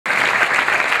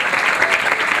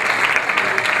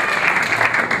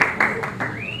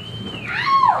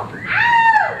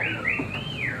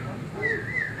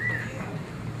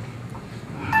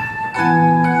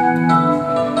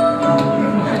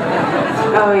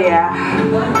yeah.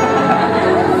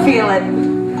 Feel it.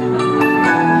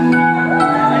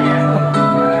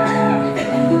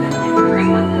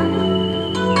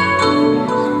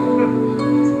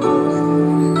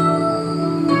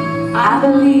 I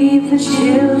believe the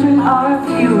children are our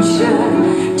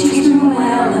future. Teach them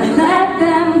well and let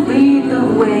them lead the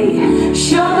way.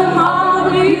 Show them all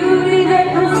the beauty they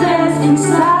possess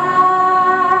inside.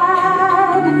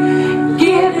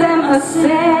 Give them a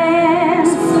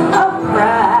sense of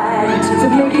pride to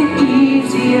make it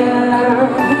easier.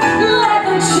 Let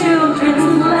the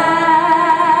children's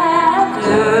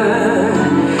laughter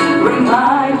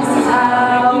remind us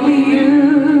how we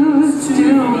used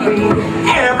to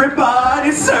be.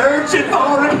 Everybody's searching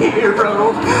for a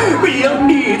hero. We'll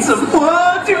need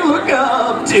someone to look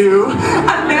up to.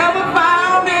 I never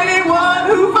found anyone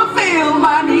who fulfilled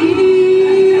my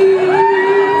needs.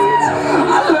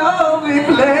 A lovely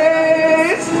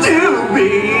place to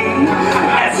be.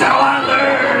 And so I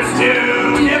learned to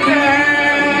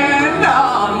depend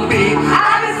on me.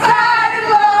 I decided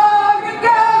long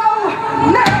ago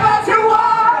never to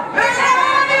walk in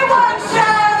anyone's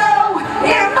shadow.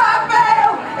 If I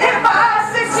fail, if I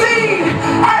succeed,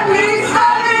 at least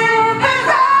I live as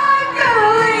I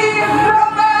believe. No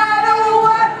matter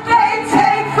what they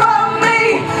take from me,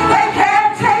 they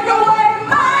can't take away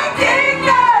my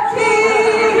dignity.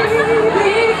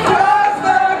 Because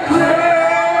the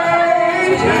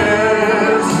greatest